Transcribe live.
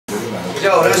じ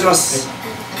ゃあお願いします。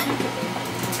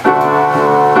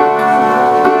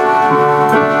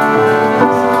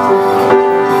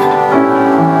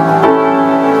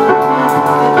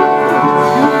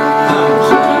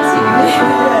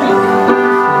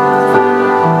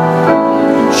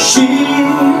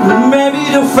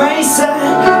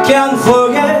Can't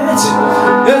forget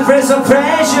the face of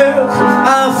pleasure.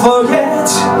 I forget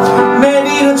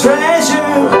maybe the treasure.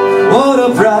 What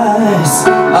a price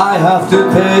I have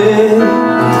to pay.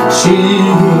 She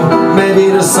may be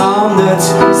the song that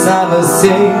summer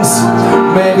sings,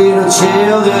 maybe the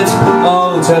chill that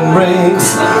autumn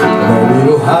brings,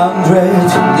 maybe 100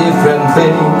 different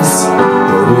things,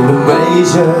 maybe the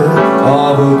measure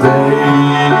of a day.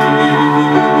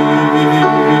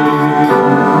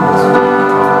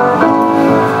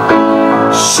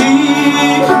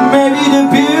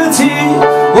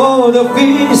 The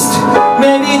feast,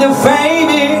 maybe the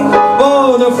fading,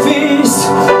 or the feast,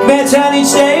 met on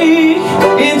each day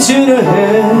into the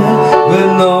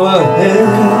heaven overhead.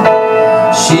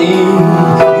 She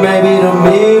may be the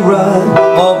mirror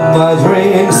of my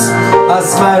dreams, a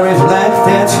smile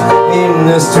reflected in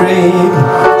the stream.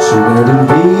 She may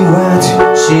be what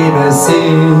she may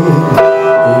see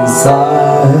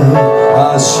inside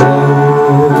a shell.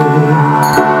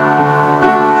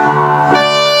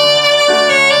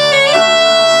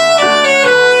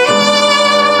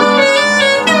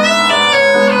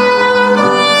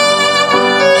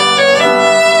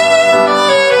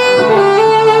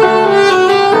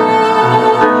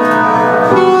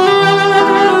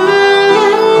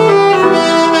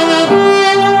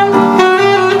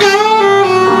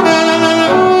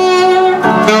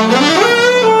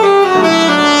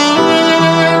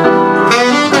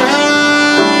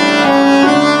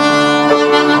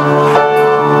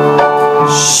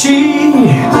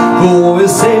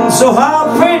 So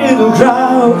happy in the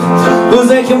crowd, but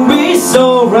they can be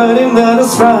so running down the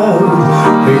crowd.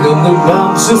 We don't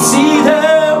want to see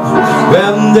them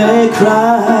when they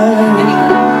cry.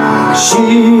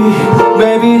 She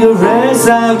may be the rest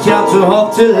I've come to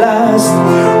hope to last,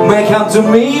 may come to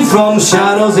me from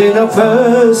shadows in the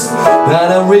past,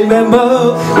 and I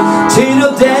remember till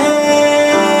the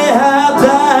day I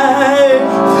die.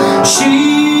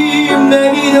 She may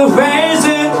be the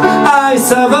reason I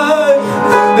survive,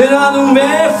 and I don't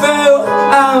feel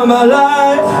I'm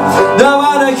alive. The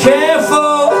one I care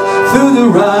for through the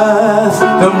wrath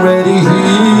already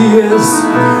hears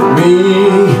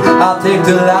me. I'll take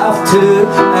the laughter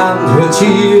and her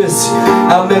tears,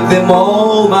 I'll make them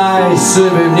all my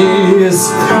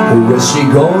souvenirs. Where she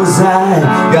goes I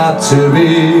got to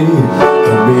be,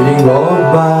 the meaning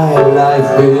of my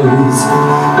life is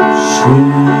she.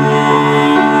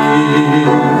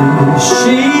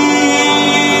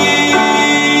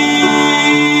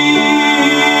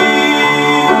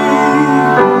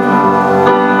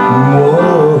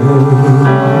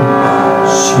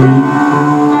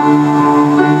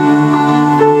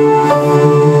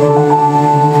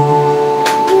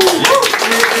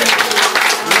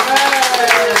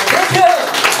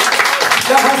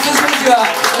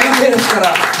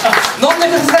飲んで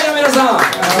くださいよ皆さん。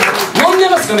飲んで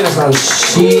ますか皆さん。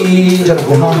シーンじゃなく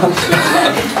て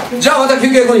じゃあまた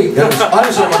休憩後にやりましょう。ま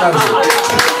たやりましょ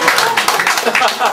う。